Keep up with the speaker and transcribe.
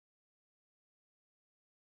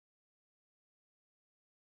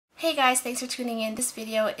Hey guys, thanks for tuning in. This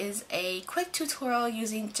video is a quick tutorial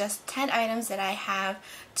using just 10 items that I have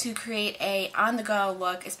to create a on-the-go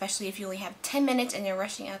look, especially if you only have 10 minutes and you're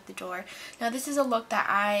rushing out the door. Now this is a look that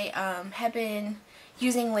I have been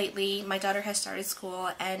using lately. My daughter has started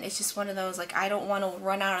school and it's just one of those, like, I don't want to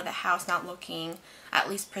run out of the house not looking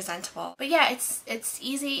at least presentable. But yeah, it's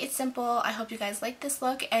easy, it's simple. I hope you guys like this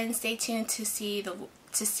look and stay tuned to see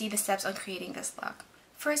the steps on creating this look.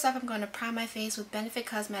 First up, I'm going to prime my face with Benefit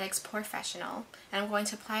Cosmetics POREfessional, and I'm going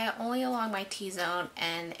to apply it only along my T-zone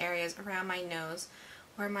and areas around my nose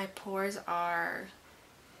where my pores are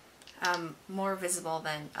more visible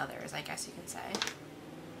than others, I guess you can say.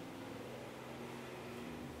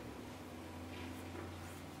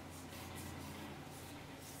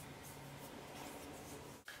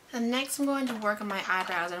 And next I'm going to work on my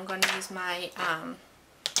eyebrows, and I'm going to use my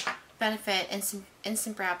Benefit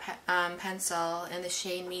Instant Brow Pencil in the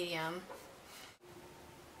shade Medium.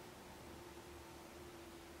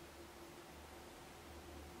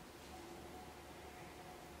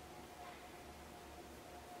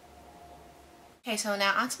 Okay, so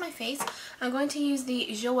now onto my face. I'm going to use the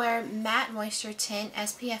Jouer Matte Moisture Tint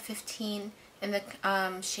SPF 15 in the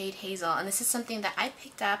shade Hazel, and this is something that I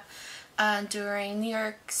picked up during New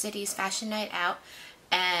York City's Fashion Night Out.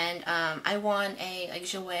 And I won a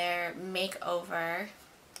Jouer makeover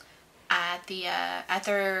at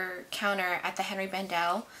their counter at the Henry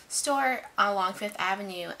Bendel store along 5th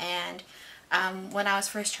Avenue. And when I was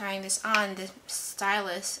first trying this on, the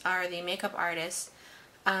stylist, or the makeup artist,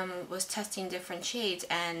 was testing different shades,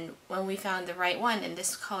 and when we found the right one in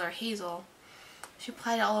this color Hazel, she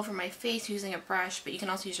applied it all over my face using a brush, but you can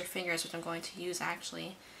also use your fingers, which I'm going to use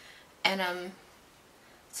actually. And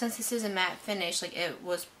since this is a matte finish, like, it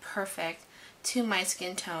was perfect to my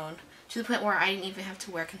skin tone, to the point where I didn't even have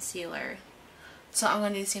to wear concealer. So I'm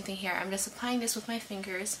going to do the same thing here. I'm just applying this with my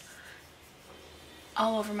fingers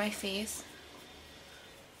all over my face.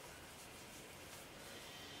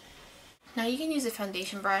 Now you can use a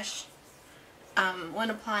foundation brush when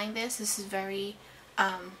applying this. This is very,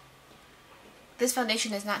 this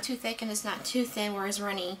foundation is not too thick and it's not too thin where it's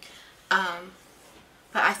runny.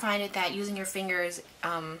 But I find it that using your fingers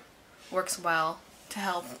works well to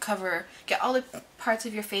help get all the parts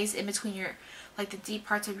of your face in between your, like, the deep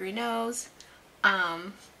parts of your nose,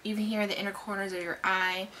 even here in the inner corners of your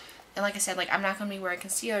eye. And like I said, like, I'm not going to be wearing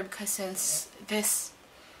concealer because since this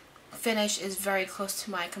finish is very close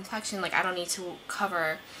to my complexion, like, I don't need to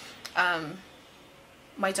cover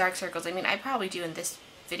my dark circles. I mean, I probably do in this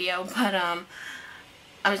video, but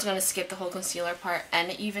I'm just going to skip the whole concealer part,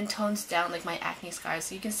 and it even tones down, like, my acne scars,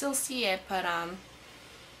 so you can still see it, but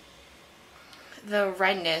the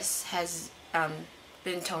redness has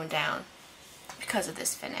been toned down because of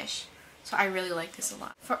this finish. So I really like this a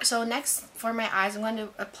lot. So next, for my eyes, I'm going to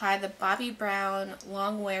apply the Bobbi Brown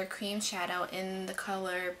Long Wear Cream Shadow in the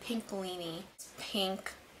color Pink Bellini.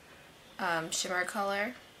 Pink shimmer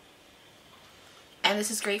color. And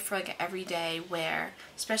this is great for, like, everyday wear,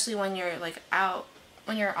 especially when you're, like, out,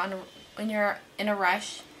 when you're in a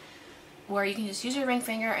rush, where you can just use your ring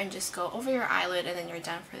finger and just go over your eyelid and then you're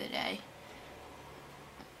done for the day.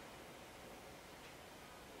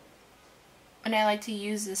 And I like to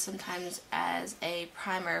use this sometimes as a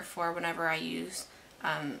primer for whenever I use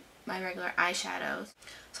my regular eyeshadows.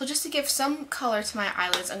 So just to give some color to my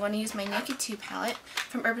eyelids, I'm going to use my Naked 2 palette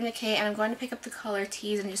from Urban Decay, and I'm going to pick up the color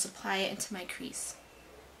Tease and just apply it into my crease.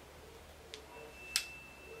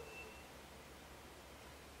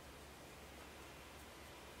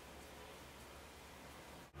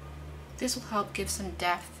 This will help give some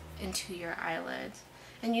depth into your eyelids.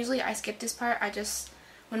 And usually I skip this part. I just,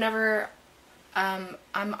 whenever I'm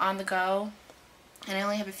on the go and I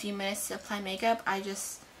only have a few minutes to apply makeup, I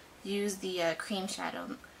just use the cream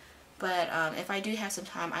shadow. But if I do have some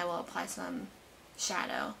time, I will apply some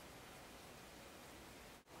shadow.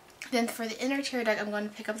 Then for the inner tear duct, I'm going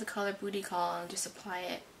to pick up the color Booty Call and just apply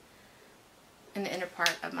it in the inner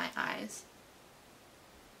part of my eyes.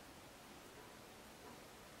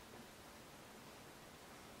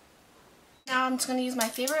 Now I'm just going to use my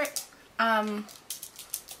favorite eyeliner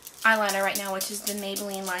right now, which is the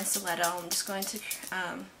Maybelline line Stiletto. I'm just going to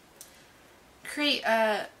create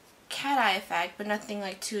a cat eye effect, but nothing,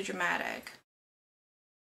 like, too dramatic.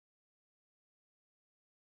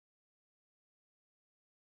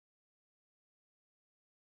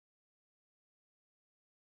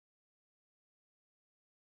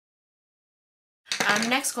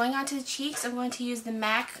 Next, going on to the cheeks, I'm going to use the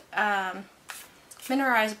MAC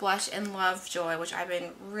Mineralize Blush in Lovejoy, which I've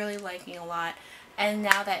been really liking a lot. And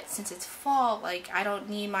now that, since it's fall, like, I don't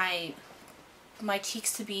need my my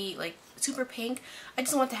cheeks to be like super pink. I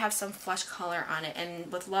just want to have some flush color on it,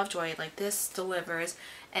 and with Lovejoy, like, this delivers,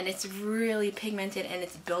 and it's really pigmented and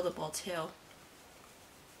it's buildable too.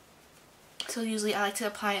 So usually I like to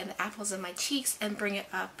apply it in the apples of my cheeks and bring it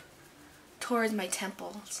up towards my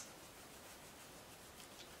temples.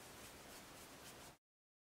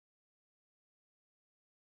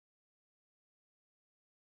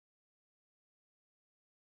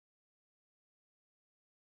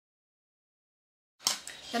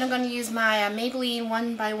 Then I'm going to use my Maybelline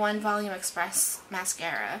 1x1 Volume Express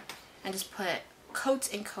mascara and just put coats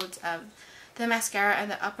and coats of the mascara on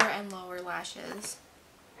the upper and lower lashes.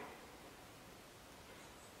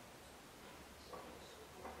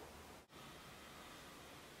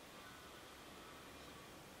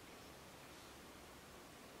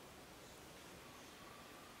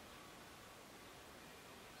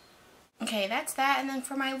 Okay, that's that. And then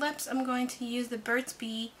for my lips, I'm going to use the Burt's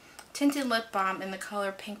Bee Tinted Lip Balm in the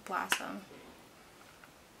color Pink Blossom.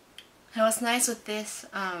 Now what's nice with this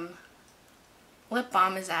lip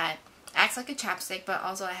balm is that it acts like a chapstick, but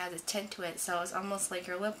also it has a tint to it, so it's almost like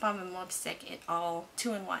your lip balm and lipstick, it all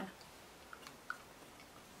 2 in 1.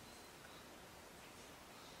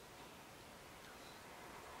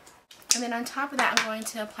 And then on top of that, I'm going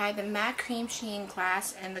to apply the matte Cremesheen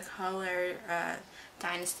Glass in the color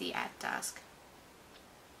Dynasty at Dusk.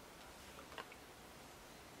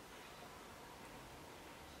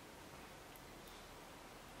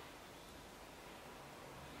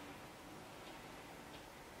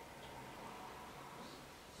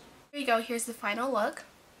 Here you go, here's the final look.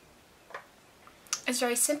 It's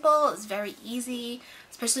very simple, it's very easy,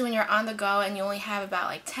 especially when you're on the go and you only have about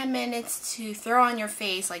like 10 minutes to throw on your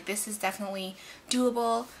face. Like, this is definitely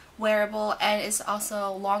doable, wearable, and it's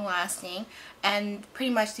also long lasting. And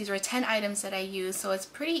pretty much these were 10 items that I used, so it's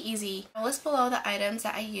pretty easy. I'll list below the items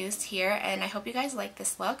that I used here, and I hope you guys like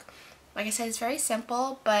this look. Like I said, it's very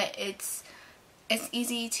simple, but it's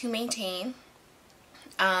easy to maintain.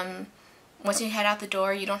 Once you head out the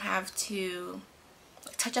door, you don't have to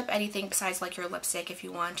touch up anything besides like your lipstick if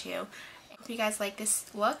you want to. I hope you guys like this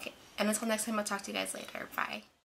look, and until next time, I'll talk to you guys later. Bye.